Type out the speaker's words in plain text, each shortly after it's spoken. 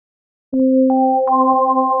Hey,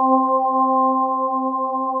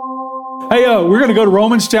 we're going to go to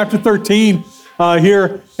Romans chapter 13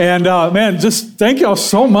 here. And man, just thank y'all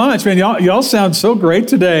so much. Man, y'all sound so great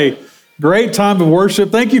today. Great time of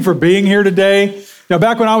worship. Thank you for being here today. Now,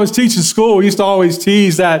 back when I was teaching school, we used to always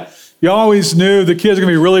tease that you always knew the kids are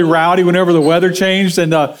going to be really rowdy whenever the weather changed.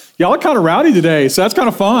 And y'all are kind of rowdy today. So that's kind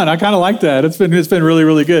of fun. I kind of like that. It's been really,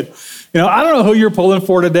 really good. I don't know who you're pulling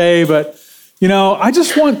for today, but I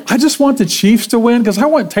just want the Chiefs to win because I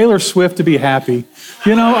want Taylor Swift to be happy.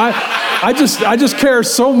 I just care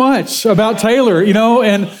so much about Taylor,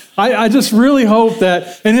 and I just really hope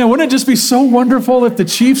that, and wouldn't it just be so wonderful if the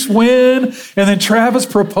Chiefs win and then Travis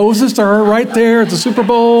proposes to her right there at the Super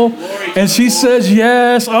Bowl and she says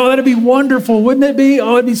yes. Oh, that'd be wonderful, wouldn't it be?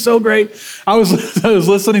 Oh, it'd be so great. I was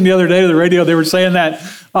listening the other day to the radio. They were saying that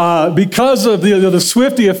because of the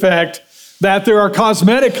Swiftie effect, that there are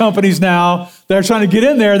cosmetic companies now that are trying to get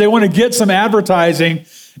in there. They want to get some advertising.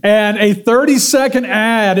 And a 30-second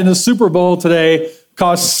ad in the Super Bowl today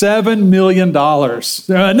cost $7 million.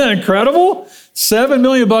 Isn't that incredible? $7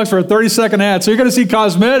 million for a 30-second ad. So you're going to see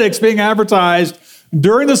cosmetics being advertised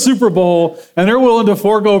during the Super Bowl, and they're willing to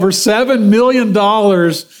fork over $7 million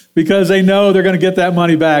because they know they're going to get that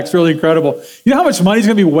money back. It's really incredible. You know how much money is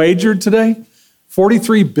going to be wagered today?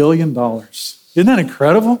 $43 billion. Isn't that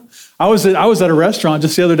incredible? I was at a restaurant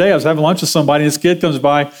just the other day. I was having lunch with somebody, and this kid comes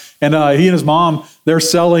by, and he and his mom, they're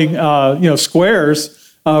selling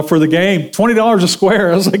squares for the game. $20 a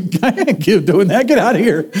square. I was like, I can't keep doing that. Get out of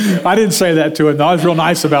here. I didn't say that to him, though. I was real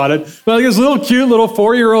nice about it. But this little cute little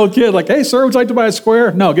 4-year-old kid, like, hey, sir, would you like to buy a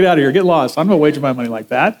square? No, get out of here. Get lost. I'm not going to wager my money like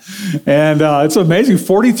that. And it's amazing.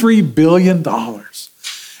 $43 billion.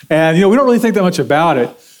 And, we don't really think that much about it.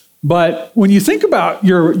 But when you think about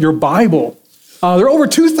your Bible, there are over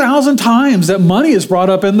 2,000 times that money is brought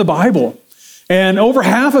up in the Bible. And over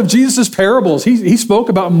half of Jesus' parables, he spoke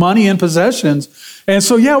about money and possessions. And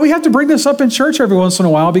so, we have to bring this up in church every once in a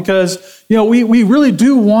while because, we really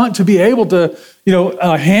do want to be able to,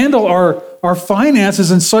 handle our finances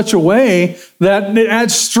in such a way that it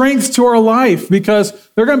adds strength to our life, because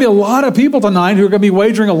there are going to be a lot of people tonight who are going to be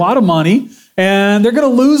wagering a lot of money, and they're going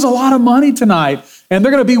to lose a lot of money tonight. And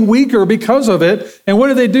they're going to be weaker because of it. And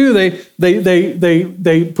what do?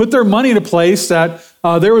 They put their money in a place that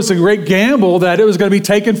there was a great gamble that it was going to be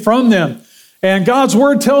taken from them. And God's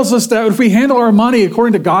word tells us that if we handle our money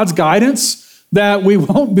according to God's guidance, that we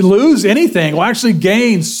won't lose anything. We'll actually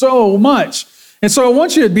gain so much. And so I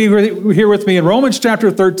want you to be here with me in Romans chapter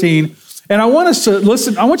 13. And I want us to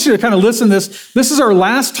listen. I want you to kind of listen to this. This is our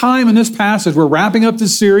last time in this passage. We're wrapping up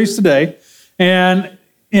this series today. And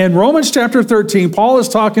in Romans chapter 13, Paul is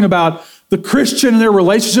talking about the Christian and their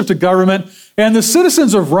relationship to government. And the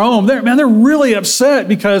citizens of Rome, they're really upset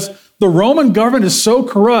because the Roman government is so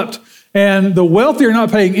corrupt, and the wealthy are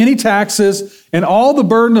not paying any taxes, and all the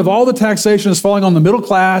burden of all the taxation is falling on the middle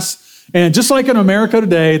class. And just like in America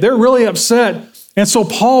today, they're really upset. And so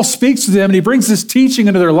Paul speaks to them, and he brings this teaching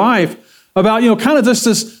into their life about, kind of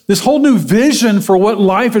this whole new vision for what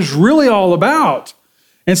life is really all about.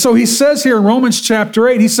 And so he says here in Romans chapter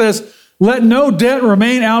 8, he says, let no debt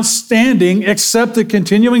remain outstanding except the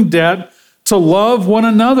continuing debt to love one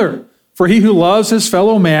another. For he who loves his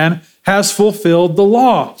fellow man has fulfilled the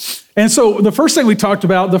law. And so the first thing we talked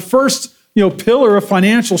about, the first pillar of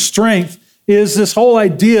financial strength, is this whole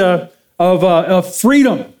idea of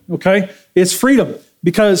freedom, okay? It's freedom,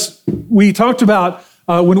 because we talked about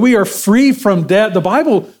when we are free from debt, the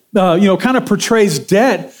Bible kind of portrays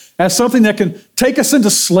debt as something that can take us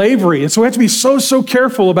into slavery. And so we have to be so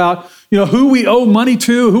careful about, who we owe money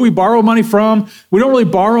to, who we borrow money from. We don't really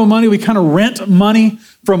borrow money. We kind of rent money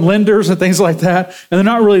from lenders and things like that. And they're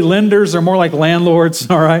not really lenders. They're more like landlords,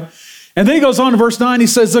 all right? And then he goes on to verse 9. He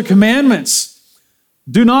says, the commandments: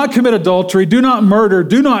 do not commit adultery, do not murder,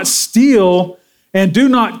 do not steal, and do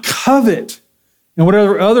not covet. And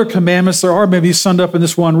whatever other commandments there are may be summed up in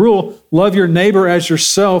this one rule: love your neighbor as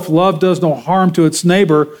yourself. Love does no harm to its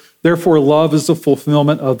neighbor. Therefore, love is the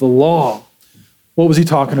fulfillment of the law. What was he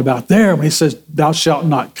talking about there when he says, thou shalt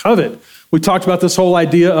not covet? We talked about this whole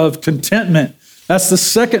idea of contentment. That's the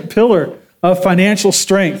second pillar of financial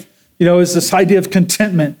strength, is this idea of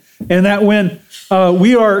contentment. And that when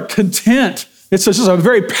we are content, it's just a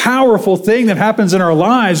very powerful thing that happens in our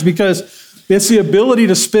lives, because it's the ability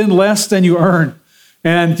to spend less than you earn.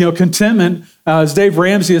 And, contentment, as Dave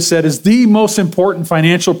Ramsey has said, is the most important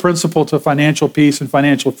financial principle to financial peace and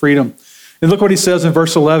financial freedom. And look what he says in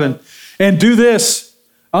verse 11. And do this,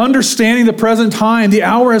 understanding the present time, the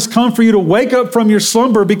hour has come for you to wake up from your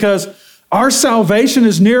slumber, because our salvation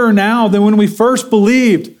is nearer now than when we first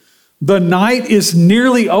believed. The night is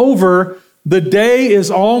nearly over. The day is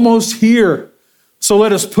almost here. So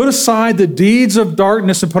let us put aside the deeds of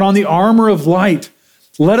darkness and put on the armor of light.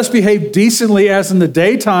 Let us behave decently as in the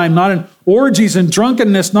daytime, not in orgies and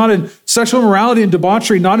drunkenness, not in sexual immorality and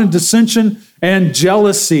debauchery, not in dissension and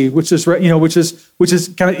jealousy, which is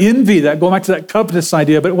kind of envy, that going back to that covetous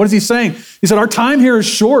idea. But what is he saying? He said, our time here is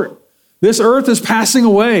short. This earth is passing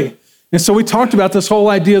away. And so we talked about this whole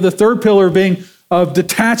idea of the third pillar being of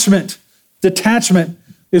detachment. Detachment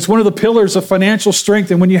is one of the pillars of financial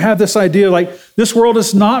strength. And when you have this idea, like, this world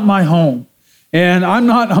is not my home, and I'm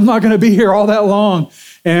not going to be here all that long.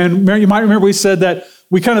 And you might remember we said that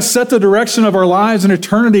we kind of set the direction of our lives in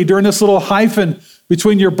eternity during this little hyphen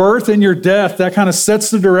between your birth and your death. That kind of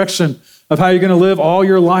sets the direction of how you're going to live all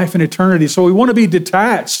your life in eternity. So we want to be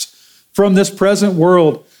detached from this present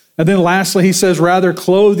world. And then lastly, he says, rather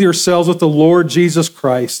clothe yourselves with the Lord Jesus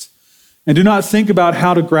Christ, and do not think about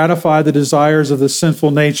how to gratify the desires of the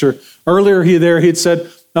sinful nature. Earlier he had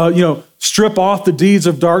said, strip off the deeds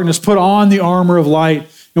of darkness, put on the armor of light.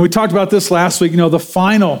 And we talked about this last week. The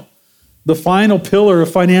final pillar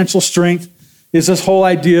of financial strength is this whole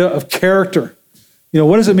idea of character.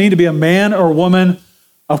 What does it mean to be a man or woman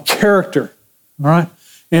of character? All right.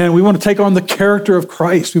 And we want to take on the character of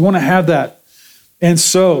Christ. We want to have that. And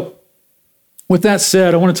so, with that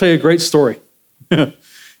said, I want to tell you a great story. If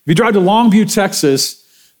you drive to Longview, Texas,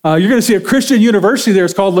 you're going to see a Christian university there.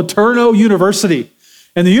 It's called LeTourneau University.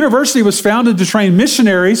 And the university was founded to train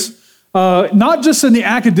missionaries, not just in the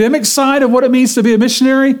academic side of what it means to be a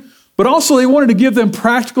missionary, but also they wanted to give them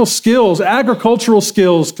practical skills, agricultural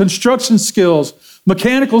skills, construction skills,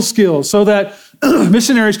 mechanical skills, so that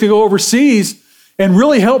missionaries could go overseas and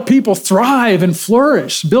really help people thrive and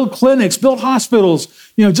flourish, build clinics, build hospitals,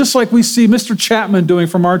 just like we see Mr. Chapman doing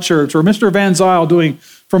from our church or Mr. Van Zyl doing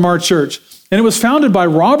from our church. And it was founded by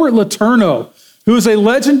Robert LeTourneau, who is a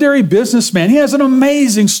legendary businessman. He has an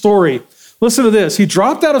amazing story. Listen to this. He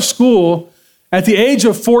dropped out of school at the age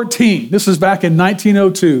of 14. This is back in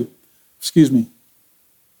 1902.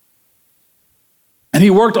 And he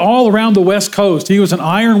worked all around the West Coast. He was an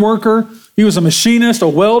iron worker. He was a machinist, a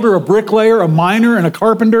welder, a bricklayer, a miner, and a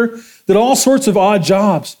carpenter. Did all sorts of odd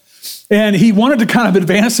jobs. And he wanted to kind of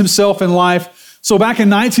advance himself in life. So back in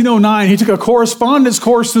 1909, he took a correspondence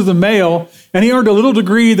course through the mail, and he earned a little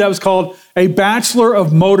degree that was called a Bachelor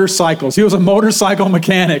of Motorcycles. He was a motorcycle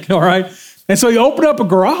mechanic, all right? And so he opened up a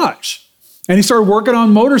garage, and he started working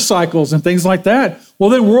on motorcycles and things like that. Well,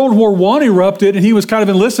 then World War I erupted, and he was kind of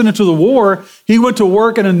enlisted into the war. He went to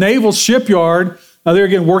work in a naval shipyard. They were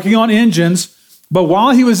again working on engines. But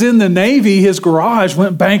while he was in the Navy, his garage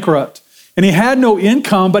went bankrupt. And he had no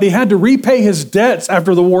income, but he had to repay his debts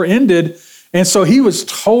after the war ended. And so he was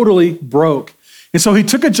totally broke. And so he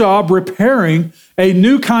took a job repairing a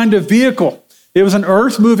new kind of vehicle. It was an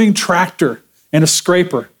earth-moving tractor and a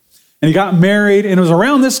scraper. And he got married, and it was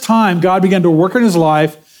around this time God began to work in his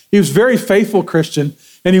life. He was a very faithful Christian,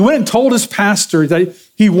 and he went and told his pastor that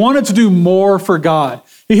he wanted to do more for God.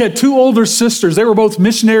 He had two older sisters. They were both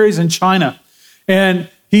missionaries in China. And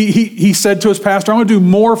he said to his pastor, I want to do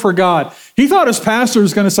more for God. He thought his pastor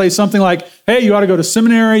was going to say something like, hey, you ought to go to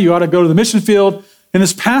seminary, you ought to go to the mission field. And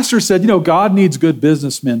his pastor said, God needs good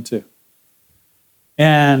businessmen too.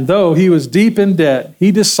 And though he was deep in debt,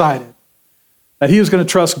 he decided that he was going to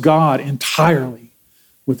trust God entirely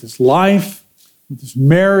with his life, with his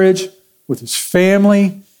marriage, with his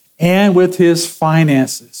family, and with his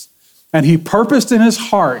finances. And he purposed in his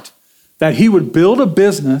heart that he would build a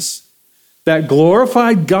business that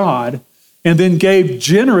glorified God and then gave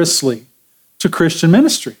generously to Christian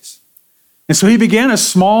ministries. And so he began a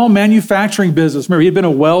small manufacturing business. Remember, he'd been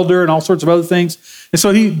a welder and all sorts of other things. And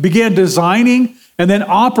so he began designing and then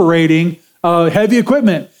operating heavy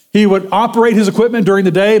equipment. He would operate his equipment during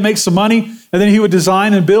the day, make some money, and then he would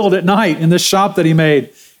design and build at night in this shop that he made.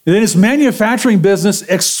 And then his manufacturing business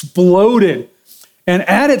exploded. And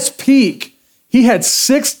at its peak, he had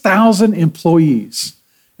 6,000 employees.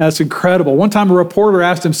 That's incredible. One time a reporter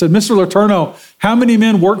asked him, said, Mr. LeTourneau, how many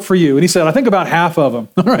men work for you? And he said, I think about half of them.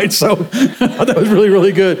 All right, so that was really,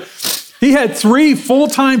 really good. He had 3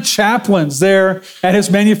 full-time chaplains there at his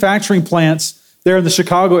manufacturing plants there in the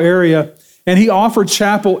Chicago area. And he offered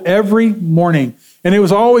chapel every morning. And it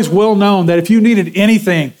was always well known that if you needed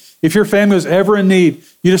anything, if your family was ever in need,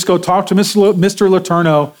 you just go talk to Mr.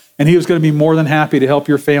 LeTourneau, and he was going to be more than happy to help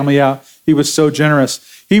your family out. He was so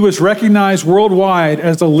generous. He was recognized worldwide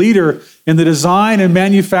as a leader in the design and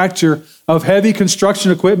manufacture of heavy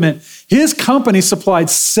construction equipment. His company supplied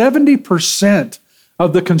 70%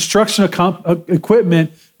 of the construction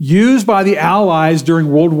equipment used by the Allies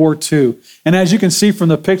during World War II. And as you can see from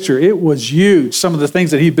the picture, it was huge, some of the things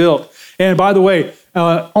that he built. And by the way,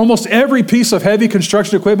 almost every piece of heavy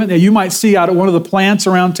construction equipment that you might see out at one of the plants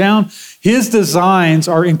around town, his designs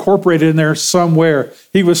are incorporated in there somewhere.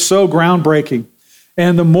 He was so groundbreaking.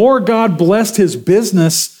 And the more God blessed his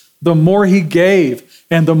business, the more he gave.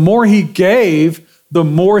 And the more he gave, the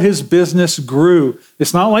more his business grew.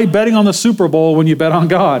 It's not like betting on the Super Bowl when you bet on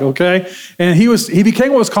God, okay? And he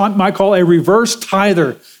became what might call a reverse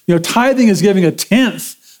tither. Tithing is giving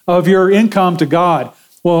 1/10 of your income to God.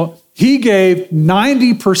 Well, he gave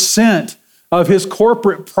 90% of his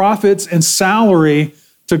corporate profits and salary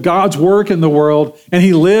to God's work in the world, and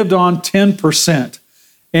he lived on 10%.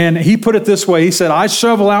 And he put it this way. He said, I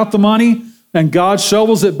shovel out the money, and God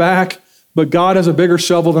shovels it back, but God has a bigger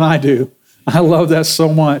shovel than I do. I love that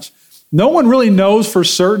so much. No one really knows for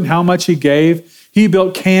certain how much he gave. He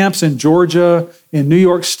built camps in Georgia, in New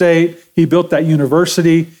York State. He built that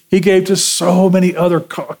university. He gave to so many other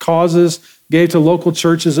causes, gave to local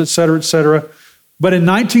churches, et cetera, et cetera. But in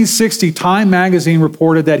 1960, Time magazine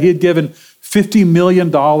reported that he had given $50 million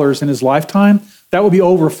in his lifetime. That would be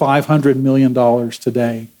over $500 million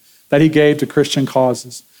today that he gave to Christian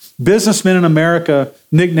causes. Businessmen in America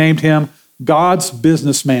nicknamed him God's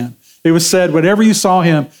businessman. It was said, whenever you saw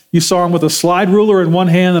him with a slide ruler in one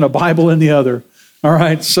hand and a Bible in the other. All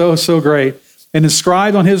right, so great. And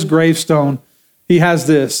inscribed on his gravestone, he has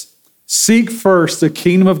this: seek first the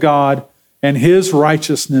kingdom of God and his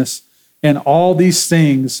righteousness, and all these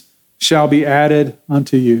things shall be added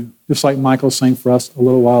unto you. Just like Michael sang for us a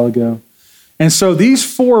little while ago. And so these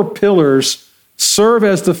 4 pillars serve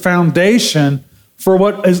as the foundation for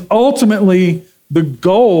what is ultimately the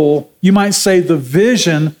goal, you might say the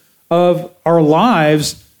vision of our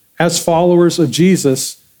lives as followers of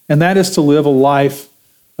Jesus, and that is to live a life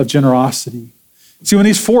of generosity. See, when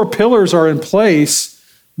these 4 pillars are in place,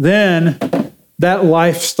 then that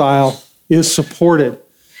lifestyle is supported.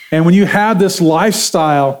 And when you have this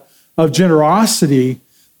lifestyle of generosity,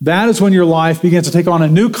 that is when your life begins to take on a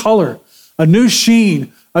new color, a new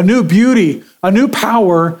sheen, a new beauty, a new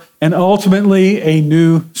power, and ultimately a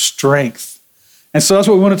new strength. And so that's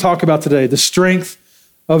what we want to talk about today, the strength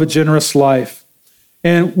of a generous life.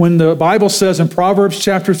 And when the Bible says in Proverbs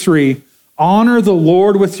chapter 3, honor the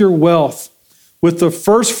Lord with your wealth, with the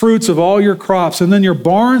first fruits of all your crops, and then your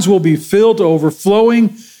barns will be filled to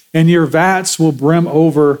overflowing, and your vats will brim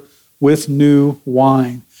over with new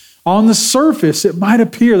wine. On the surface, it might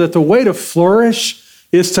appear that the way to flourish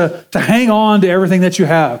is to hang on to everything that you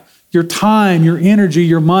have. Your time, your energy,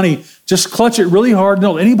 your money. Just clutch it really hard.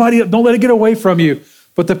 Don't let it get away from you.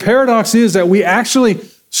 But the paradox is that we actually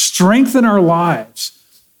strengthen our lives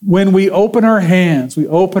when we open our hands, we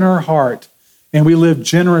open our heart, and we live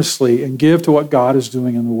generously and give to what God is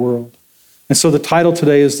doing in the world. And so the title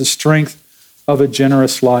today is The Strength of a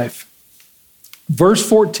Generous Life. Verse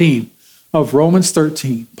 14 of Romans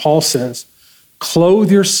 13, Paul says, clothe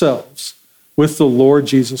yourselves with the Lord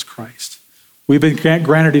Jesus Christ. We've been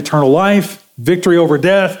granted eternal life, victory over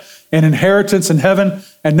death, and inheritance in heaven.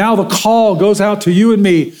 And now the call goes out to you and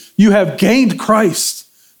me. You have gained Christ.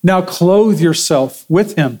 Now clothe yourself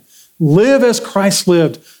with him. Live as Christ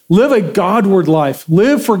lived. Live a Godward life.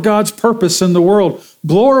 Live for God's purpose in the world.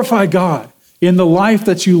 Glorify God in the life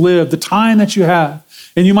that you live, the time that you have.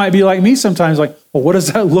 And you might be like me sometimes, like, well, what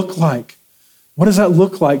does that look like? What does that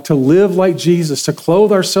look like to live like Jesus, to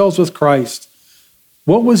clothe ourselves with Christ?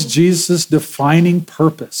 What was Jesus' defining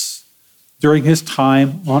purpose during his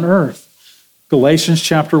time on earth? Galatians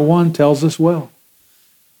chapter 1 tells us well.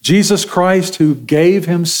 Jesus Christ, who gave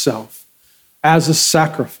himself as a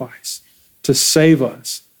sacrifice to save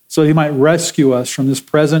us, so he might rescue us from this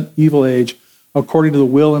present evil age according to the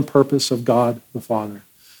will and purpose of God the Father.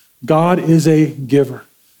 God is a giver.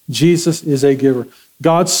 Jesus is a giver.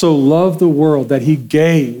 God so loved the world that he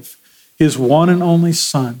gave his one and only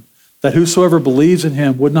Son, that whosoever believes in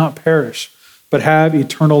him would not perish, but have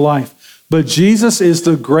eternal life. But Jesus is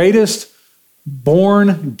the greatest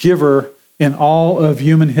born giver in all of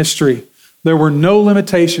human history. There were no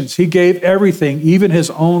limitations. He gave everything, even his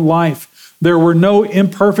own life. There were no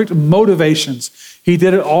imperfect motivations. He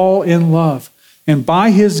did it all in love. And by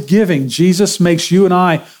his giving, Jesus makes you and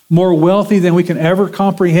I more wealthy than we can ever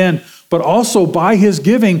comprehend. But also by his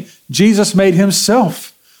giving, Jesus made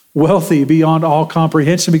himself wealthy beyond all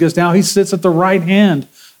comprehension, because now he sits at the right hand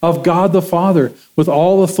of God the Father with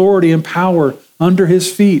all authority and power under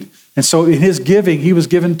his feet. And so in his giving, he was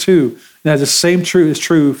given too. Now the same is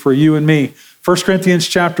true for you and me. 1 Corinthians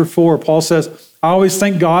chapter 4, Paul says, I always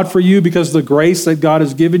thank God for you because of the grace that God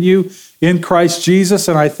has given you in Christ Jesus.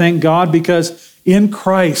 And I thank God because in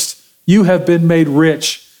Christ, you have been made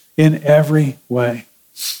rich in every way.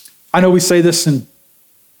 I know we say this, and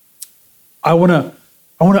I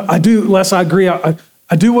do, Les, I agree. I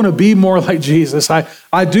do want to be more like Jesus.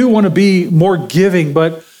 I do want to be more giving,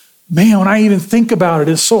 but man, when I even think about it,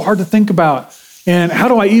 it's so hard to think about. And how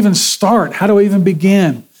do I even start? How do I even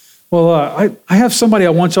begin? Well, I have somebody I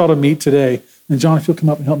want y'all to meet today. And John, if you'll come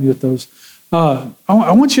up and help me with those. I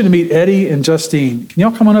want you to meet Eddie and Justine. Can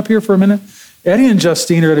y'all come on up here for a minute? Eddie and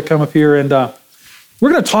Justine are going to come up here, and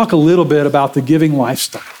we're going to talk a little bit about the giving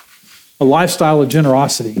lifestyle, a lifestyle of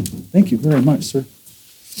generosity. Thank you very much, sir.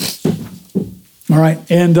 All right,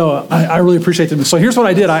 and I really appreciate them. So here's what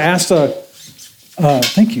I did. I asked,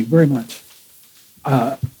 thank you very much.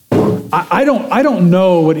 I don't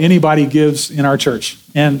know what anybody gives in our church,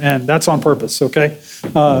 and that's on purpose, okay?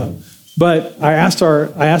 But I asked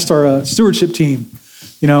our stewardship team,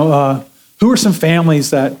 who are some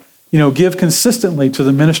families that give consistently to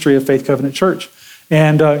the ministry of Faith Covenant Church,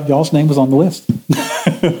 and y'all's name was on the list,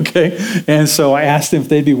 okay? And so I asked them if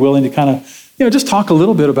they'd be willing to kind of, just talk a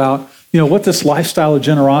little bit about, what this lifestyle of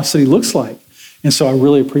generosity looks like. And so I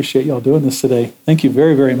really appreciate y'all doing this today. Thank you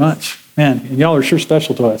very, very much. Man, and y'all are sure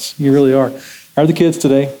special to us. You really are. How are the kids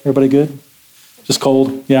today? Everybody good? Just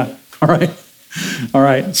cold? Yeah. All right. All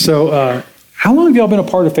right. So how long have y'all been a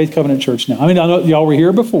part of Faith Covenant Church now? I mean, I know y'all were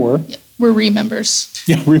here before. Yeah, we're re-members.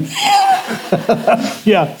 Yeah.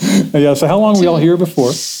 Yeah. So how long were y'all here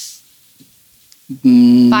before? 5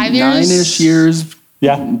 years? 9-ish years.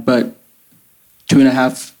 Yeah. But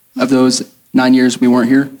 2.5 of those 9 years we weren't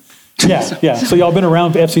here. Yeah. So y'all been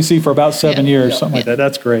around FCC for about 7 years, something like that.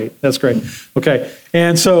 That's great. Okay.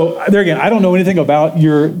 And so there again, I don't know anything about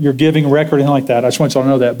your giving record or anything like that. I just want y'all to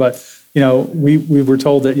know that. But, we were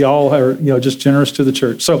told that y'all are, just generous to the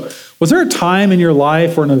church. So was there a time in your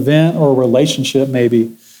life or an event or a relationship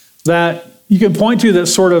maybe that you can point to that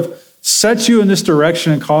sort of sets you in this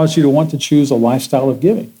direction and caused you to want to choose a lifestyle of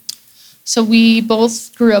giving? So we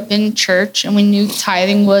both grew up in church, and we knew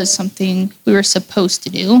tithing was something we were supposed to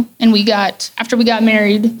do. And after we got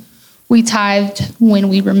married, we tithed when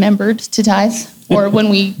we remembered to tithe or when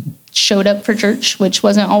we showed up for church, which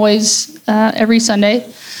wasn't always every Sunday.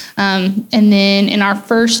 And then in our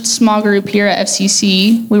first small group here at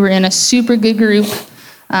FCC, we were in a super good group,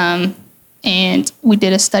 and we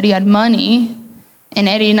did a study on money. And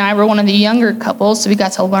Eddie and I were one of the younger couples, so we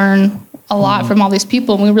got to learn a lot from all these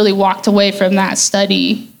people, and we really walked away from that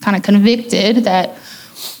study kind of convicted that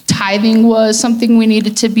tithing was something we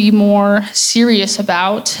needed to be more serious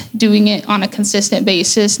about, doing it on a consistent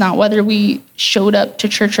basis, not whether we showed up to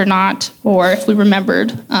church or not, or if we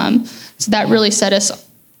remembered. So that really set us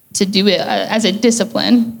to do it as a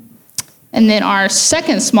discipline. And then our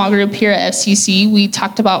second small group here at FCC, we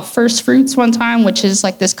talked about first fruits one time, which is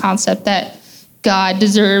like this concept that God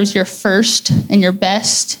deserves your first and your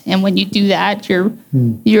best, and when you do that, you're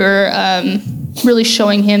really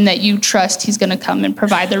showing him that you trust he's going to come and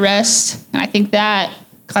provide the rest. And I think that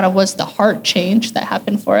kind of was the heart change that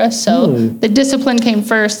happened for us. So the discipline came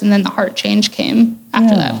first, and then the heart change came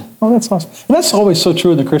after that. Oh, that's awesome. And that's always so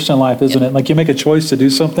true in the Christian life, isn't it? Like you make a choice to do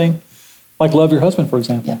something, like love your husband, for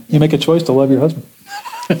example. You make a choice to love your husband.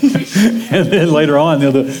 And then later on,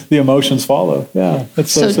 the emotions follow. Yeah,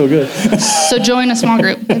 that's so good. So join a small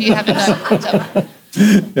group if you haven't done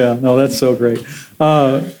it. Yeah, no, that's so great.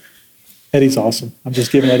 Eddie's awesome. I'm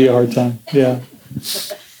just giving Eddie a hard time. Yeah.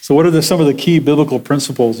 So what are some of the key biblical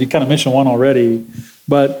principles? You kind of mentioned one already,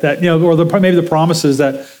 but that, or maybe the promises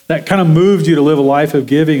that kind of moved you to live a life of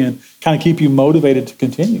giving and kind of keep you motivated to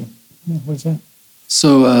continue. Yeah, what is that?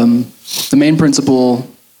 So the main principle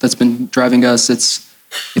that's been driving us,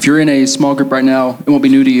 if you're in a small group right now, it won't be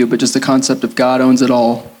new to you, but just the concept of God owns it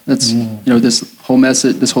all. That's, this whole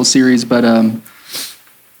message, this whole series. But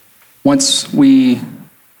once we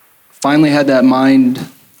finally had that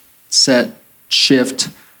mindset shift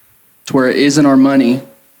to where it isn't our money,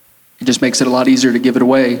 it just makes it a lot easier to give it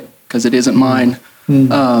away because it isn't mine.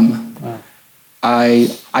 I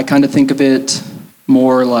kind of think of it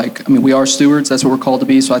more like, we are stewards. That's what we're called to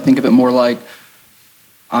be. So I think of it more like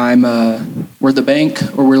we're the bank,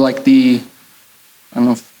 or we're like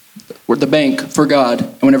we're the bank for God.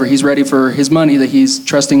 And whenever he's ready for his money that he's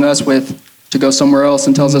trusting us with to go somewhere else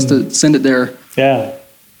and tells us to send it there. Yeah.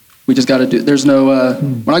 We just got to do, there's no,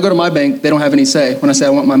 when I go to my bank, they don't have any say. When I say I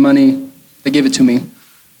want my money, they give it to me.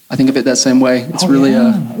 I think of it that same way. It's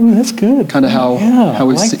that's good. Kind of how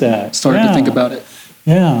we started to think about it.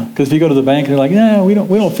 Yeah, because if you go to the bank and they're like, we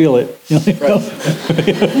don't feel it. Right.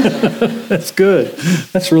 That's good.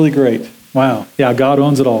 That's really great. Wow. Yeah, God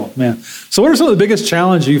owns it all, man. So what are some of the biggest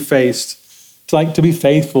challenges you faced to be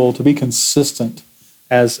faithful, to be consistent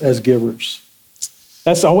as givers?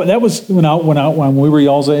 That was when we were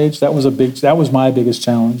y'all's age, that was my biggest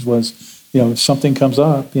challenge was, if something comes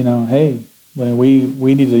up, hey, when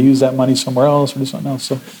we need to use that money somewhere else or do something else.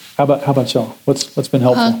 So how about y'all? What's been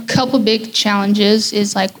helpful? A couple big challenges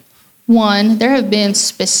is like, one, there have been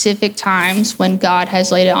specific times when God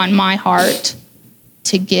has laid it on my heart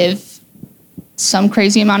to give some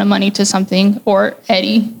crazy amount of money to something, or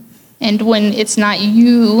Eddie. And when it's not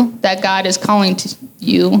you that God is calling to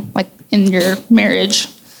you, like in your marriage,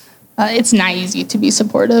 it's not easy to be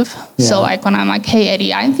supportive. Yeah. So like when I'm like, hey,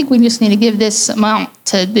 Eddie, I think we just need to give this amount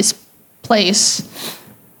to this place.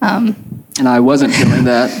 And I wasn't feeling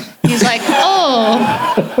that. He's like,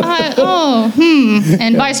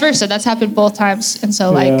 and vice versa. That's happened both times. And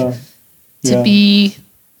so to be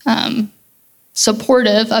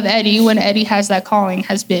supportive of Eddie when Eddie has that calling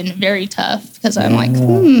has been very tough, because I'm like,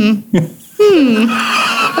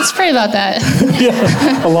 let's pray about that.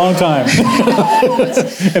 A long time.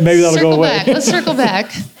 And maybe that'll go away. Let's circle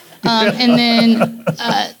back. And then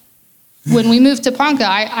when we moved to Ponca,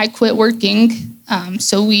 I quit working.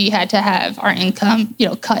 So we had to have our income,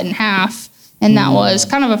 cut in half. And that was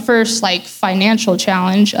kind of a first financial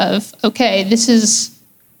challenge of, okay,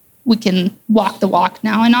 we can walk the walk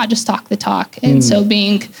now and not just talk the talk. And so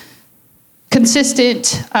being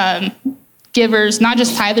consistent givers, not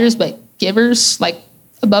just tithers, but givers,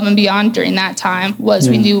 above and beyond during that time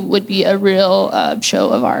we knew would be a real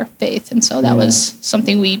show of our faith. And so that was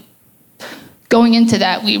something going into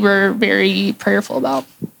that, we were very prayerful about.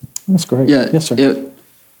 That's great. Yeah. Yes, sir.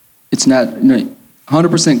 It's not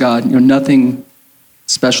 100% God, nothing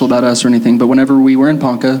special about us or anything. But whenever we were in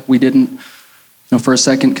Ponca, we didn't, for a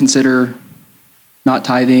second consider not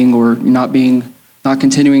tithing or not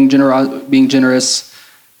continuing being generous.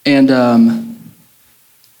 And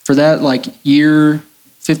for that year,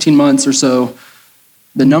 15 months or so,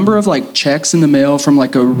 the number of checks in the mail from a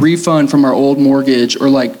refund from our old mortgage or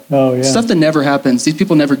stuff that never happens. These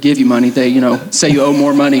people never give you money. They, say you owe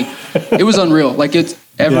more money. It was unreal. I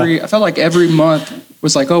felt like every month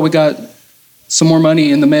was we got some more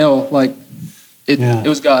money in the mail. It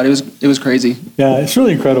was God. It was crazy. Yeah, it's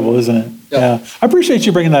really incredible, isn't it? Yeah. I appreciate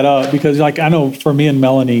you bringing that up, because I know for me and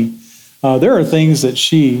Melanie, there are things that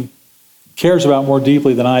she cares about more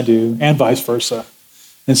deeply than I do, and vice versa.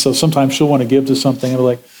 And so sometimes she'll want to give to something, and we're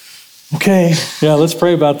like, okay, yeah, let's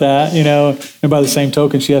pray about that, And by the same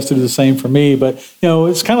token, she has to do the same for me. But,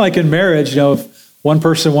 it's kind of like in marriage, if one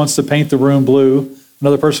person wants to paint the room blue,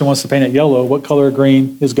 another person wants to paint it yellow, what color of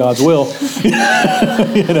green is God's will?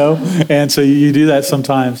 And so you do that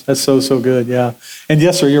sometimes. That's so good, yeah. And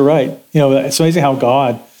yes, sir, you're right. It's amazing how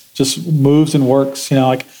God just moves and works.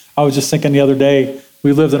 I was just thinking the other day,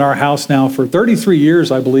 we lived in our house now for 33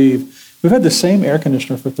 years, I believe. We've had the same air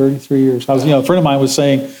conditioner for 33 years. I was, a friend of mine was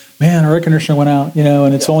saying, man, our air conditioner went out,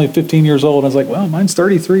 and it's only 15 years old. I was like, well, mine's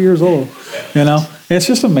 33 years old, And it's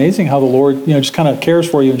just amazing how the Lord, just kind of cares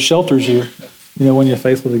for you and shelters you, when you're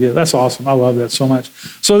faithful to give. That's awesome. I love that so much.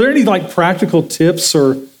 So are there any practical tips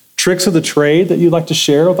or tricks of the trade that you'd like to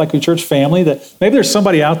share with your church family, that maybe there's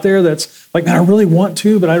somebody out there that's man, I really want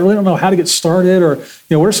to, but I really don't know how to get started, or,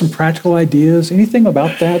 what are some practical ideas? Anything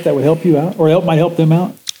about that would help you out or might help them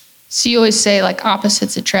out? So you always say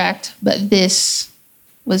opposites attract, but this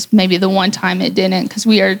was maybe the one time it didn't, because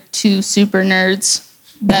we are two super nerds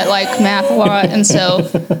that like math a lot. And so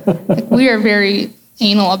we are very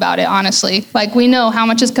anal about it, honestly. We know how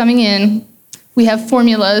much is coming in. We have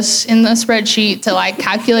formulas in the spreadsheet to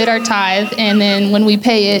calculate our tithe. And then when we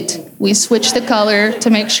pay it, we switch the color to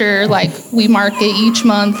make sure we mark it each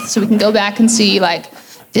month so we can go back and see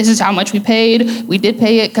this is how much we paid. We did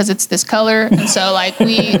pay it because it's this color. And so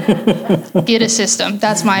we get a system.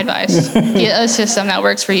 That's my advice. Get a system that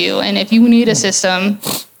works for you. And if you need a system,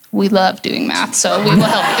 we love doing math, so we will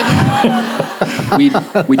help you.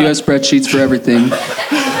 We do have spreadsheets for everything.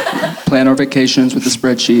 Plan our vacations with the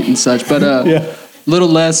spreadsheet and such. But a little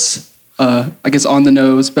less, I guess, on the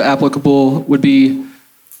nose, but applicable would be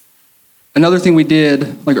another thing we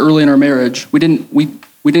did early in our marriage. We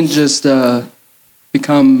didn't just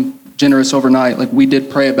become generous overnight. We did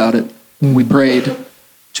pray about it. We prayed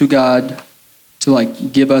to God to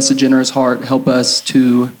give us a generous heart, help us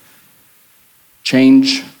to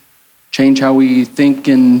change how we think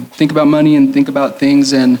about money and think about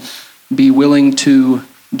things, and be willing to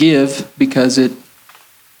give, because it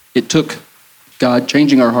took God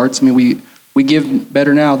changing our hearts. I mean, we give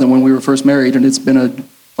better now than when we were first married, and it's been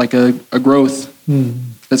a growth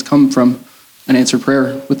that's come from an answered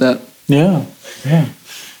prayer with that. Yeah.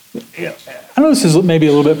 I know this is maybe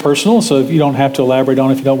a little bit personal, so you don't have to elaborate on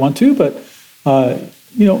it if you don't want to, but,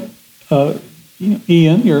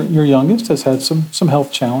 Ian, your youngest, has had some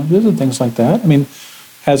health challenges and things like that. I mean,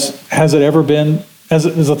 has it ever been, has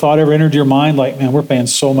a thought ever entered your mind, like, man, we're paying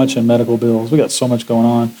so much in medical bills, we got so much going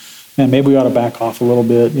on, man, maybe we ought to back off a little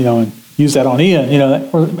bit, and use that on Ian,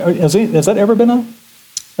 has that ever been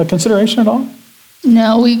a consideration at all?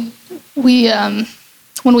 No, we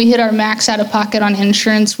when we hit our max out of pocket on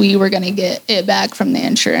insurance, we were going to get it back from the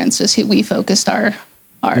insurance. We focused our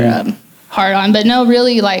heart on, but no,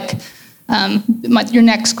 really, like your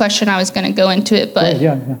next question, I was going to go into it, but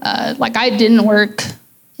like I didn't work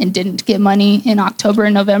and didn't get money in October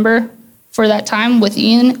and November for that time with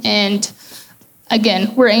Ian, and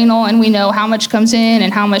again, we're anal and we know how much comes in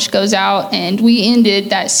and how much goes out, and we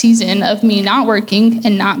ended that season of me not working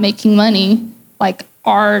and not making money, like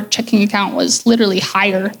our checking account was literally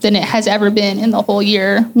higher than it has ever been in the whole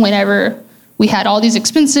year. Whenever we had all these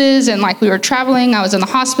expenses and like we were traveling, I was in the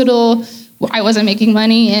hospital, I wasn't making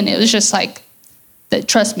money, and it was just like,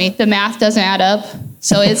 trust me, the math doesn't add up.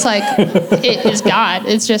 So it's like, it is God.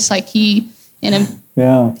 It's just like he didn't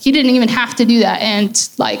even have to do that. And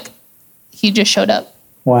like, he just showed up.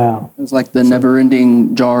 Wow. It was like the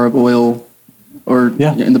never-ending jar of oil, or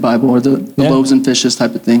in the Bible, or the loaves and fishes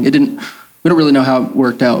type of thing. We don't really know how it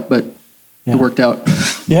worked out, but it worked out.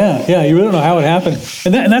 You really don't know how it happened.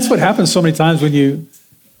 And that's what happens so many times when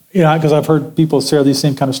because I've heard people share these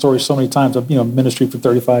same kind of stories so many times. I've ministry for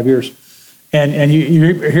 35 years. And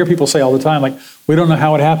you hear people say all the time, like, we don't know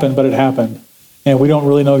how it happened, but it happened. And we don't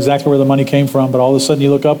really know exactly where the money came from, but all of a sudden you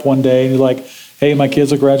look up one day and you're like, hey, my kids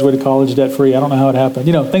have graduated college debt-free. I don't know how it happened.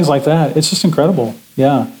 Things like that. It's just incredible.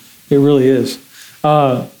 Yeah, it really is.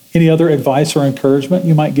 Any other advice or encouragement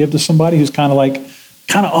you might give to somebody who's kind of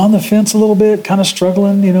on the fence a little bit, kind of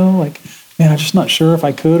struggling, like, man, I'm just not sure if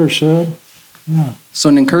I could or should? Yeah. So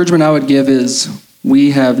an encouragement I would give is,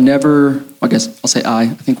 we have never, I guess I'll say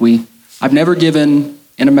I've never given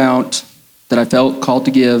an amount that I felt called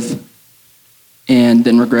to give and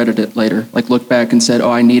then regretted it later. Like, looked back and said,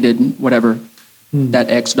 oh, I needed whatever, that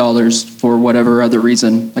X dollars for whatever other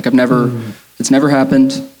reason. Like, it's never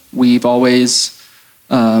happened. We've always,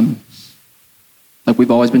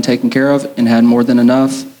 we've always been taken care of and had more than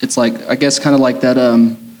enough. It's like, I guess kind of like that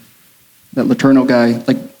Laterno guy,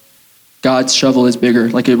 like, God's shovel is bigger.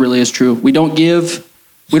 Like, it really is true. We don't give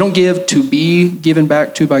to be given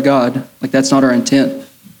back to by God. Like, that's not our intent.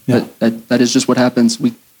 Yeah. That is just what happens.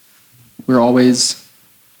 We're always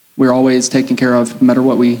taken care of, no matter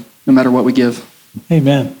what we give.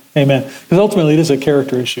 Amen. Because ultimately it is a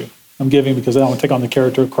character issue. I'm giving because I want to take on the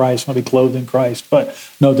character of Christ. I want to be clothed in Christ, but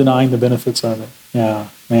no denying the benefits of it. Yeah,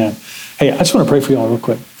 man. Hey, I just want to pray for you all real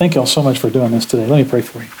quick. Thank you all so much for doing this today. Let me pray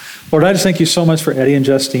for you. Lord, I just thank you so much for Eddie and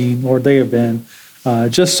Justine. Lord, they have been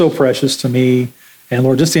just so precious to me. And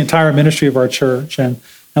Lord, just the entire ministry of our church. And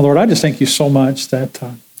Lord, I just thank you so much that,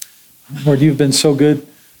 Lord, you've been so good,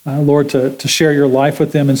 Lord, to share your life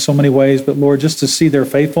with them in so many ways. But Lord, just to see their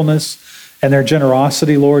faithfulness and their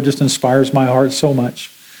generosity, Lord, just inspires my heart so much.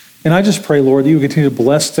 And I just pray, Lord, that you would continue to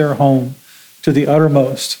bless their home to the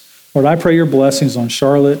uttermost. Lord, I pray your blessings on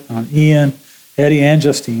Charlotte, on Ian, Eddie, and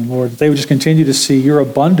Justine, Lord, that they would just continue to see your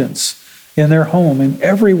abundance in their home in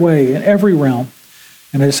every way, in every realm.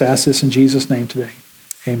 And I just ask this in Jesus' name today.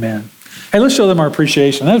 Amen. Hey, let's show them our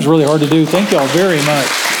appreciation. That was really hard to do. Thank y'all very much.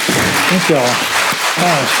 Thank y'all.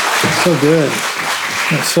 Gosh, so good.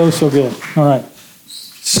 That's so good. All right.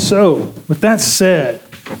 So, with that said,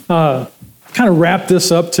 kind of wrap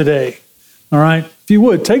this up today. All right. If you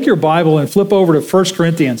would, take your Bible and flip over to 1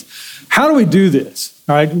 Corinthians. How do we do this?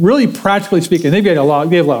 All right. Really practically speaking, they have a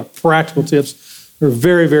lot of practical tips. They're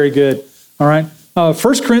very, very good. All right. 1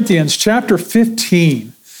 Corinthians chapter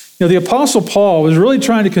 15. The Apostle Paul was really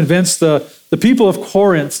trying to convince the people of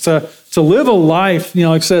Corinth to live a life, like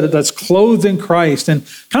I said, that's clothed in Christ. And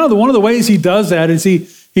kind of one of the ways he does that is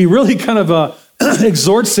he really kind of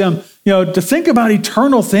exhorts them, to think about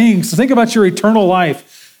eternal things, to think about your eternal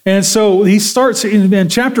life. And so he starts in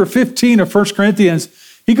chapter 15 of 1 Corinthians.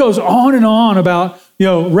 He goes on and on about,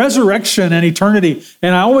 resurrection and eternity.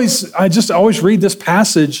 And I just always read this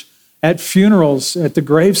passage at funerals, at the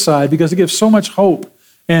graveside, because it gives so much hope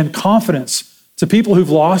and confidence to people who've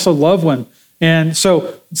lost a loved one. And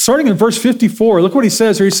so starting in verse 54, look what he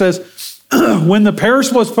says here. He says, when the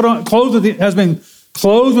perishable is has been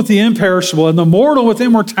clothed with the imperishable, and the mortal with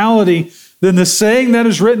immortality, then the saying that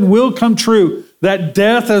is written will come true, that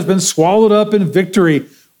death has been swallowed up in victory.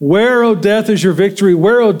 Where, O death, is your victory?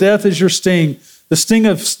 Where, O death, is your sting? The sting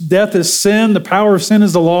of death is sin. The power of sin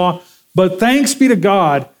is the law. But thanks be to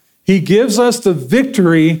God, he He gives us the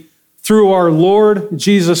victory through our Lord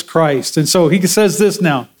Jesus Christ. And so he says this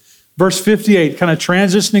now, verse 58, kind of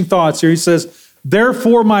transitioning thoughts here. He says,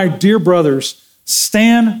 therefore, my dear brothers,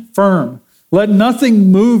 stand firm. Let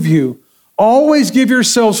nothing move you. Always give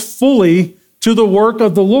yourselves fully to the work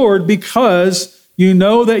of the Lord, because you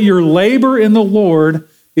know that your labor in the Lord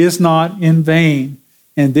is not in vain.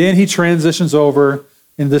 And then he transitions over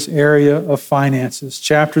in this area of finances.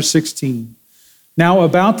 Chapter 16. Now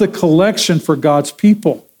about the collection for God's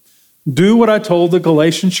people. Do what I told the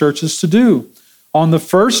Galatian churches to do. On the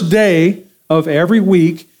first day of every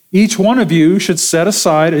week, each one of you should set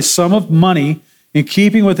aside a sum of money in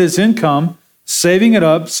keeping with his income, saving it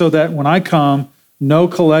up so that when I come, no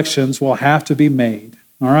collections will have to be made.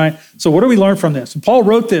 All right? So what do we learn from this? And Paul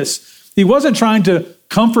wrote this. He wasn't trying to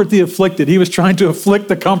comfort the afflicted. He was trying to afflict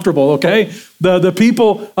the comfortable, okay? The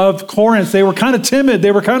people of Corinth, they were kind of timid.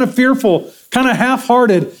 They were kind of fearful, kind of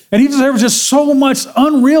half-hearted. And there was just so much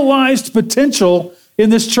unrealized potential in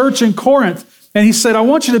this church in Corinth. And he said, I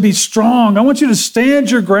want you to be strong. I want you to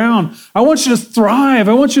stand your ground. I want you to thrive.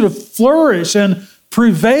 I want you to flourish and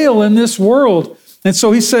prevail in this world. And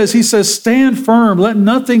so he says, stand firm. Let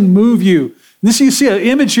nothing move you. This, you see an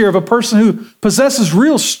image here of a person who possesses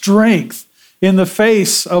real strength in the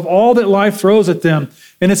face of all that life throws at them.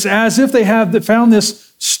 And it's as if they have found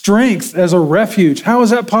this strength as a refuge. How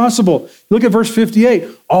is that possible? Look at verse 58.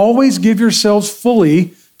 Always give yourselves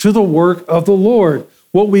fully to the work of the Lord.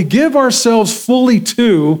 What we give ourselves fully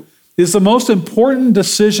to is the most important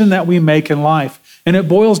decision that we make in life. And it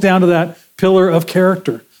boils down to that pillar of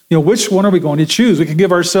character. Which one are we going to choose? We can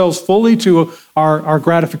give ourselves fully to our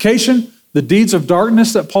gratification, the deeds of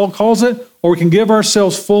darkness that Paul calls it, or we can give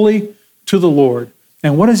ourselves fully to the Lord.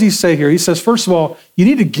 And what does he say here? He says, first of all, you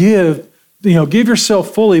need to give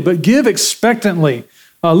yourself fully, but give expectantly.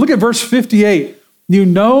 Look at verse 58. You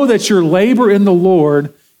know that your labor in the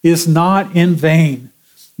Lord is not in vain.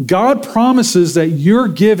 God promises that your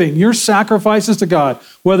giving, your sacrifices to God,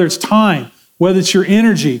 whether it's time, whether it's your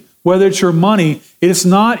energy, whether it's your money, it is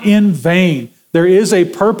not in vain. There is a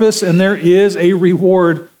purpose and there is a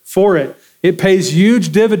reward for it. It pays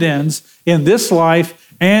huge dividends in this life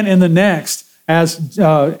and in the next, as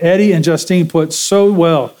Eddie and Justine put so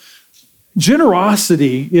well.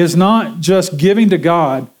 Generosity is not just giving to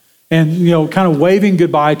God and kind of waving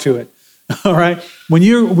goodbye to it. All right? When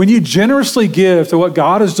you generously give to what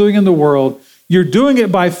God is doing in the world, you're doing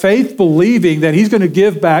it by faith, believing that he's going to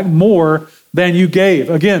give back more than you gave.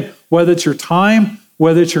 Again, whether it's your time,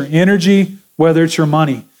 whether it's your energy, whether it's your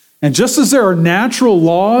money. And just as there are natural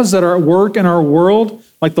laws that are at work in our world,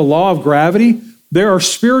 like the law of gravity, there are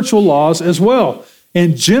spiritual laws as well.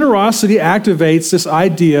 And generosity activates this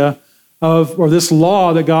idea or this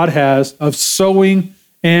law that God has of sowing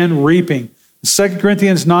and reaping. 2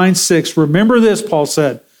 Corinthians 9:6, remember this, Paul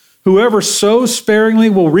said, whoever sows sparingly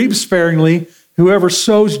will reap sparingly. Whoever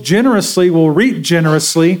sows generously will reap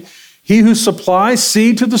generously. He who supplies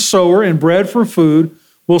seed to the sower and bread for food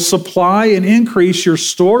will supply and increase your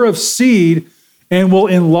store of seed and will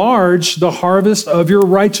enlarge the harvest of your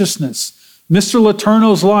righteousness. Mr.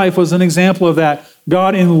 Letourneau's life was an example of that.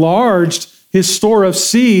 God enlarged his store of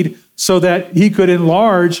seed so that he could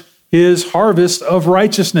enlarge his harvest of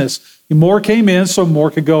righteousness. More came in, so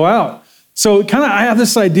more could go out. So I have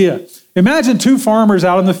this idea. Imagine two farmers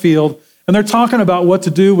out in the field, and they're talking about what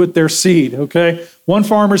to do with their seed, okay? One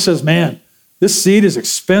farmer says, man, this seed is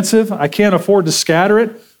expensive. I can't afford to scatter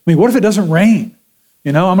it. What if it doesn't rain?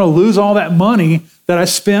 I'm going to lose all that money that I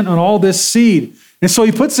spent on all this seed. And so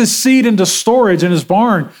he puts his seed into storage in his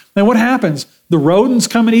barn. And what happens? The rodents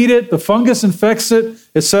come and eat it, the fungus infects it,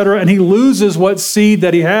 etc., and he loses what seed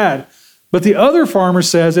that he had. But the other farmer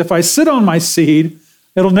says, if I sit on my seed,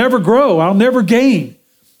 it'll never grow. I'll never gain.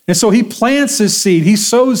 And so he plants his seed. He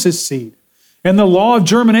sows his seed. And the law of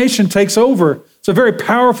germination takes over. It's a very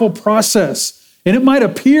powerful process. And it might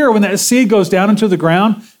appear when that seed goes down into the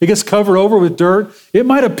ground, it gets covered over with dirt. It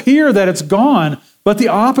might appear that it's gone, but the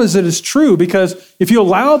opposite is true, because if you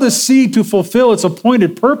allow the seed to fulfill its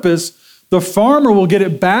appointed purpose, the farmer will get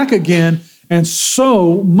it back again and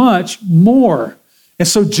so much more. And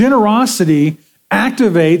so generosity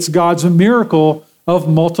activates God's miracle of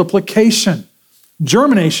multiplication.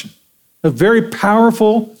 Germination, a very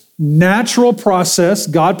powerful, natural process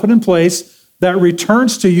God put in place that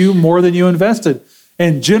returns to you more than you invested.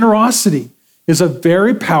 And generosity is a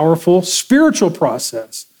very powerful spiritual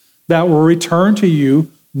process that will return to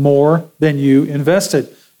you more than you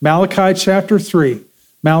invested. Malachi chapter 3.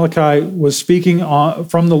 Malachi was speaking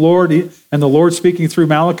from the Lord, and the Lord speaking through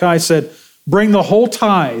Malachi said, bring the whole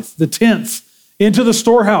tithe, the tenth, into the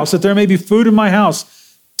storehouse, that there may be food in my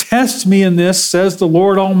house. test me in this, says the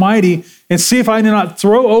Lord Almighty, and see if I do not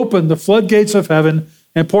throw open the floodgates of heaven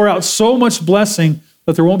and pour out so much blessing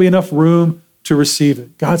that there won't be enough room to receive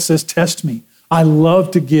it. God says, test me. I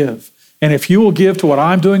love to give. And if you will give to what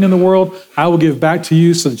I'm doing in the world, I will give back to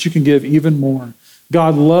you so that you can give even more.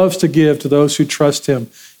 God loves to give to those who trust him.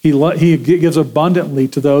 He gives abundantly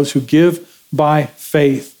to those who give by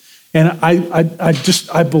faith. And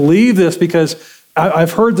I believe this because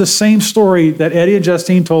I've heard the same story that Eddie and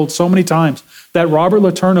Justine told so many times, that Robert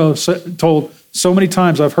Letourneau told so many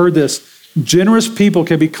times. I've heard this. Generous people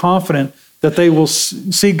can be confident that they will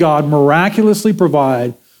see God miraculously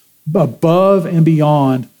provide above and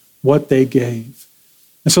beyond what they gave.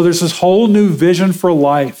 And so there's this whole new vision for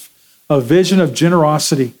life, a vision of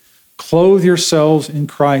generosity. Clothe yourselves in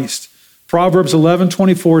Christ. Proverbs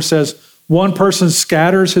 11:24 says, one person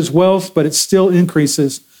scatters his wealth, but it still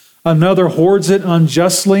increases. Another hoards it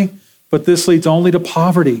unjustly, but this leads only to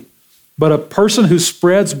poverty. But a person who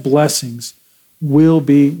spreads blessings will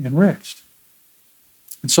be enriched.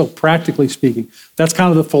 And so practically speaking, that's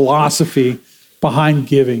kind of the philosophy behind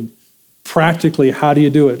giving. Practically, how do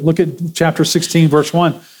you do it? Look at chapter 16, verse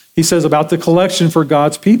 1. He says about the collection for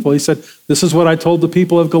God's people. He said, this is what I told the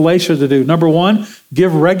people of Galatia to do. Number one,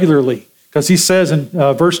 give regularly. Because he says in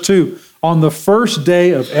verse 2, on the first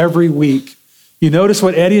day of every week. You notice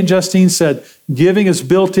what Eddie and Justine said. Giving is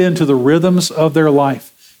built into the rhythms of their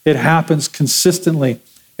life. It happens consistently.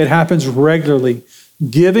 It happens regularly.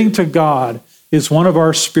 Giving to God is one of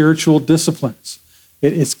our spiritual disciplines.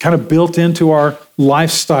 It's kind of built into our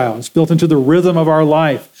lifestyle. It's built into the rhythm of our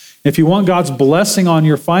life. If you want God's blessing on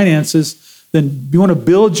your finances, then you want to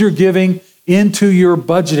build your giving into your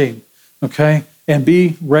budgeting, okay? And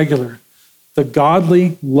be regular. The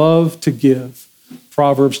godly love to give,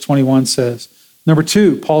 Proverbs 21 says. Number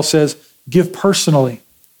two, Paul says, give personally.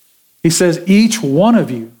 He says, each one of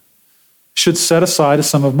you should set aside a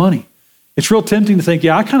sum of money. It's real tempting to think,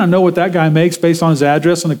 yeah, I kind of know what that guy makes based on his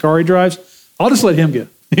address and the car he drives. I'll just let him give,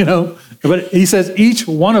 But he says, each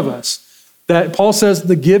one of us, that Paul says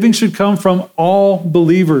the giving should come from all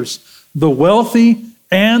believers, the wealthy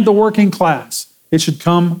and the working class. It should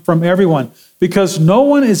come from everyone because no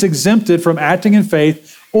one is exempted from acting in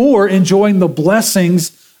faith or enjoying the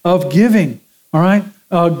blessings of giving, all right?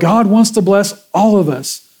 God wants to bless all of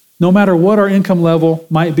us, no matter what our income level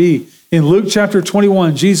might be. In Luke chapter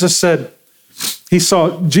 21, Jesus said,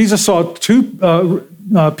 Jesus saw two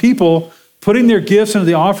people putting their gifts into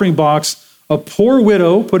the offering box. A poor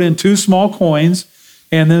widow put in 2 small coins,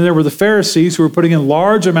 and then there were the Pharisees who were putting in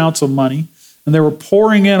large amounts of money, and they were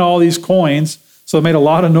pouring in all these coins, so it made a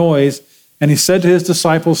lot of noise. And he said to his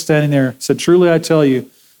disciples standing there, he said, truly I tell you,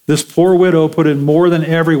 this poor widow put in more than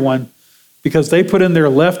everyone because they put in their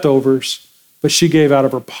leftovers, but she gave out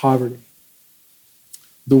of her poverty.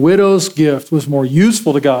 The widow's gift was more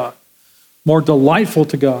useful to God, more delightful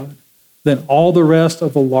to God than all the rest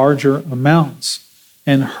of the larger amounts.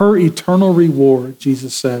 And her eternal reward,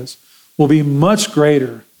 Jesus says, will be much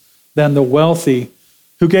greater than the wealthy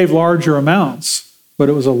who gave larger amounts, but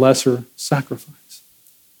it was a lesser sacrifice.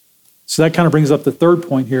 So that kind of brings up the third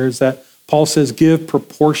point here is that Paul says, give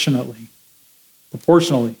proportionately.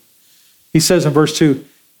 Proportionally. He says in verse 2,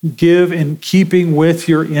 give in keeping with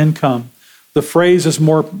your income. The phrase is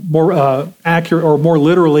more accurate or more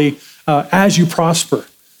literally, as you prosper.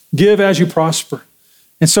 Give as you prosper.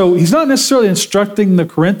 And so he's not necessarily instructing the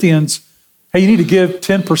Corinthians, hey, you need to give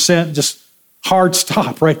 10%, just hard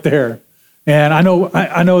stop right there. And I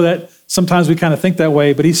know that sometimes we kind of think that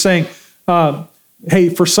way, but he's saying, hey,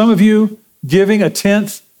 for some of you, giving a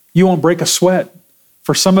 10th, you won't break a sweat.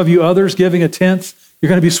 For some of you others, giving a 10th, you're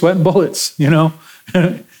going to be sweating bullets,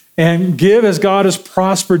 And give as God has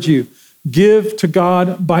prospered you. Give to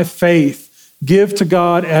God by faith. Give to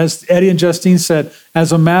God, as Eddie and Justine said,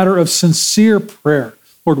 as a matter of sincere prayer.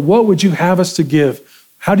 Lord, what would you have us to give?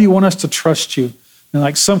 How do you want us to trust you? And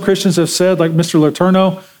like some Christians have said, like Mr.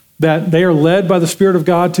 Letourneau, that they are led by the Spirit of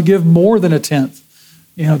God to give more than a 10th.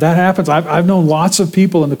 That happens. I've known lots of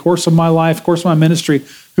people in the course of my life, course of my ministry,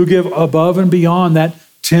 who give above and beyond that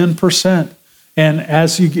 10%. And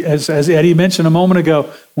as Eddie mentioned a moment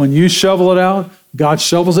ago, when you shovel it out, God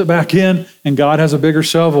shovels it back in, and God has a bigger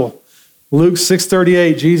shovel. Luke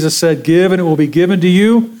 6:38, Jesus said, give and it will be given to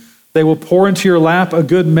you. They will pour into your lap a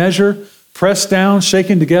good measure, pressed down,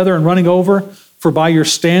 shaken together, and running over. For by your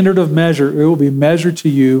standard of measure, it will be measured to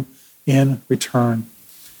you in return.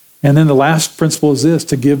 And then the last principle is this,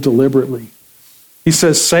 to give deliberately. He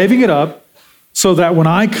says, saving it up so that when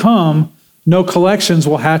I come, no collections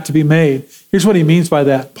will have to be made. Here's what he means by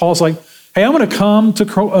that. Paul's like, hey, I'm going to come to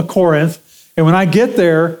Corinth, and when I get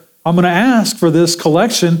there, I'm going to ask for this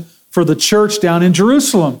collection for the church down in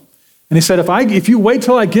Jerusalem. And he said, if you wait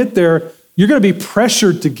till I get there, you're going to be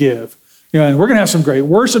pressured to give. And we're going to have some great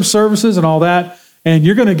worship services and all that. And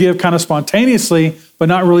you're going to give kind of spontaneously, but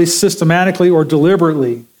not really systematically or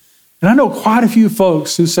deliberately. And I know quite a few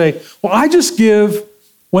folks who say, well, I just give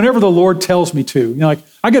whenever the Lord tells me to. Like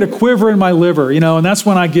I get a quiver in my liver, and that's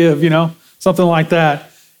when I give, something like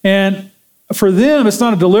that. And for them, it's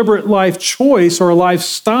not a deliberate life choice or a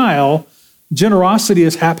lifestyle. Generosity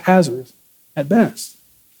is haphazard at best.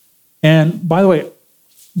 And by the way,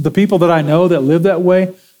 the people that I know that live that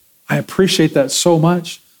way, I appreciate that so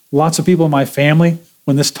much. Lots of people in my family,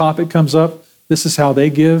 when this topic comes up, this is how they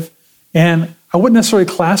give. And I wouldn't necessarily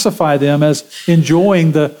classify them as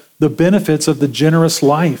enjoying the benefits of the generous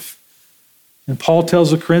life. And Paul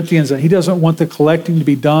tells the Corinthians that he doesn't want the collecting to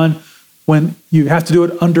be done when you have to do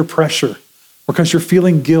it under pressure or because you're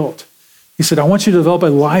feeling guilt. He said, I want you to develop a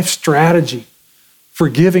life strategy for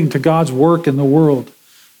giving to God's work in the world.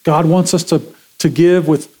 God wants us to give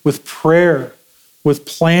with prayer, with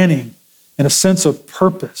planning, and a sense of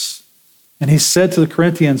purpose. And he said to the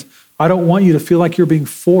Corinthians, I don't want you to feel like you're being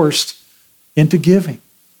forced into giving.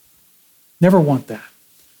 Never want that.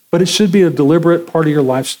 But it should be a deliberate part of your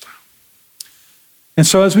lifestyle. And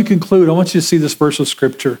so as we conclude, I want you to see this verse of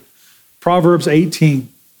Scripture. Proverbs 18.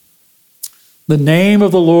 The name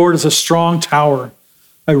of the Lord is a strong tower.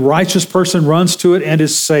 A righteous person runs to it and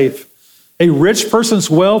is safe. A rich person's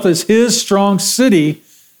wealth is his strong city,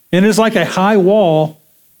 and it is like a high wall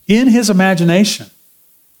in his imagination.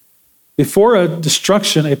 Before a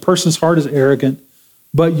destruction, a person's heart is arrogant,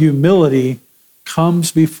 but humility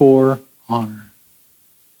comes before honor.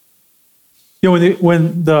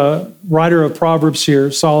 When the writer of Proverbs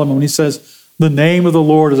here, Solomon, when he says, the name of the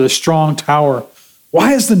Lord is a strong tower,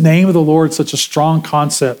 why is the name of the Lord such a strong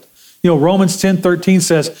concept? Romans 10:13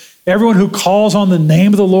 says, everyone who calls on the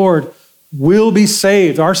name of the Lord will be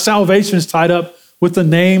saved. Our salvation is tied up with the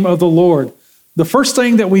name of the Lord. The first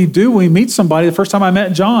thing that we do when we meet somebody, the first time I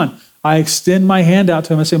met John, I extend my hand out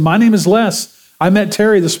to him. I say, my name is Les. I met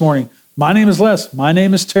Terry this morning. My name is Les. My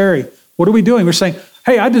name is Terry. What are we doing? We're saying,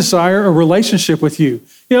 hey, I desire a relationship with you.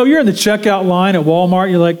 You're in the checkout line at Walmart.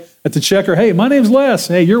 You're like at the checker, hey, my name's Les.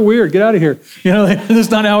 Hey, you're weird. Get out of here.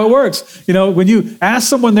 That's not how it works. When you ask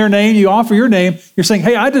someone their name, you offer your name, you're saying,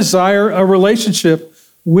 hey, I desire a relationship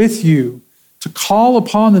with you. To call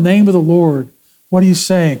upon the name of the Lord, what are you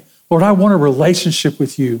saying? Lord, I want a relationship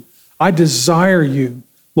with you. I desire you.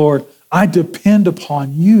 Lord, I depend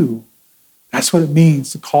upon you. That's what it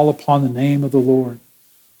means to call upon the name of the Lord.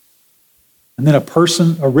 And then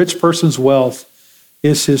a rich person's wealth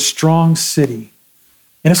is his strong city.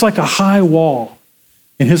 And it's like a high wall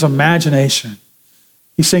in his imagination.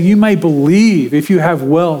 He's saying you may believe if you have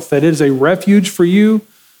wealth that it is a refuge for you,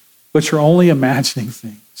 but you're only imagining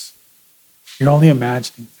things. You're only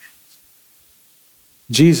imagining things.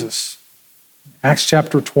 Jesus, Acts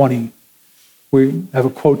chapter 20, we have a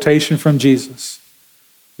quotation from Jesus.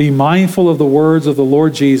 Be mindful of the words of the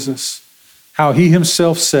Lord Jesus, how he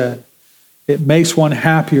himself said, it makes one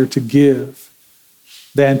happier to give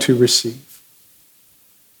than to receive.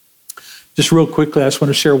 Just real quickly, I just want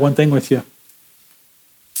to share one thing with you.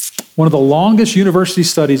 One of the longest university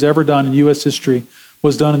studies ever done in U.S. history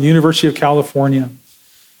was done in the University of California.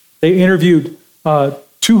 They interviewed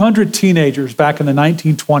 200 teenagers back in the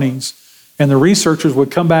 1920s, and the researchers would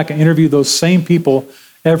come back and interview those same people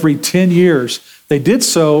every 10 years. They did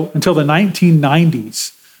so until the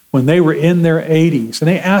 1990s, when they were in their 80s, and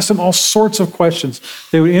they asked them all sorts of questions.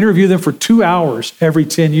 They would interview them for 2 hours every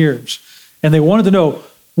 10 years, and they wanted to know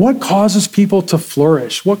what causes people to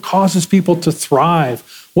flourish, what causes people to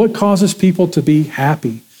thrive, what causes people to be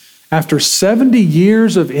happy. After 70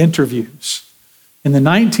 years of interviews, in the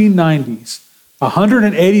 1990s,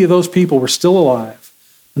 180 of those people were still alive,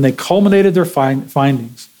 and they culminated their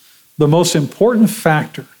findings. The most important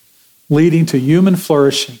factor leading to human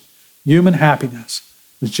flourishing, human happiness,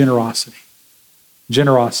 was generosity.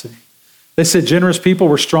 Generosity. They said generous people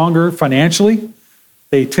were stronger financially.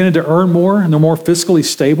 They tended to earn more, and they're more fiscally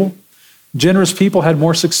stable. Generous people had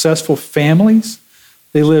more successful families.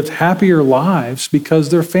 They lived happier lives because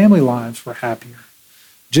their family lives were happier.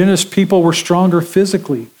 Generous people were stronger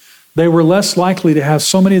physically. They were less likely to have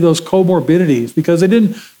so many of those comorbidities because they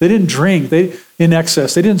didn't drink in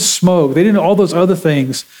excess. They didn't smoke. They didn't all those other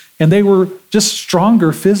things. And they were just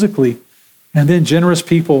stronger physically. And then generous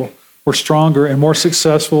people were stronger and more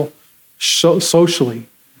successful socially.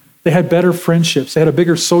 They had better friendships. They had a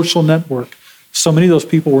bigger social network. So many of those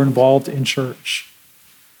people were involved in church.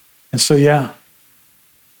 And so,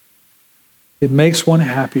 it makes one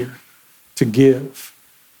happier to give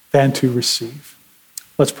than to receive.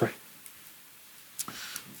 Let's pray.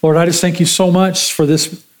 Lord, I just thank you so much for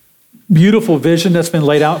this beautiful vision that's been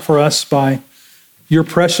laid out for us by your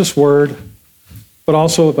precious word, but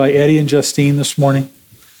also by Eddie and Justine this morning.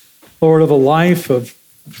 Lord, of a life of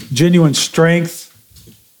genuine strength,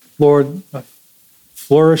 Lord,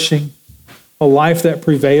 flourishing, a life that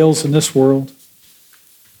prevails in this world.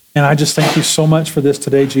 And I just thank you so much for this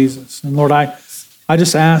today, Jesus. And Lord, I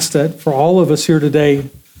just ask that for all of us here today,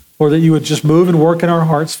 Lord, that you would just move and work in our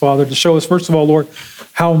hearts, Father, to show us, first of all, Lord,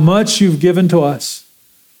 how much you've given to us.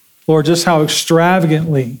 Lord, just how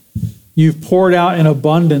extravagantly you've poured out in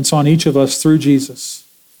abundance on each of us through Jesus.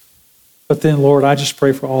 But then, Lord, I just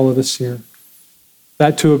pray for all of us here,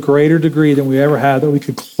 that to a greater degree than we ever had, that we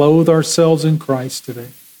could clothe ourselves in Christ today.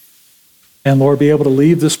 And Lord, be able to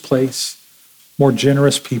leave this place more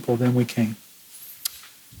generous people than we came.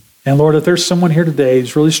 And Lord, if there's someone here today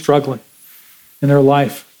who's really struggling in their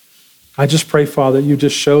life, I just pray, Father, you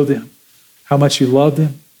just show them how much you love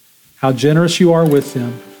them, how generous you are with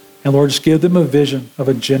them. And Lord, just give them a vision of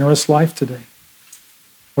a generous life today.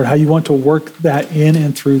 Lord, how you want to work that in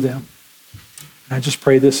and through them. And I just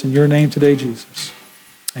pray this in your name today, Jesus.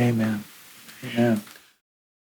 Amen. Amen.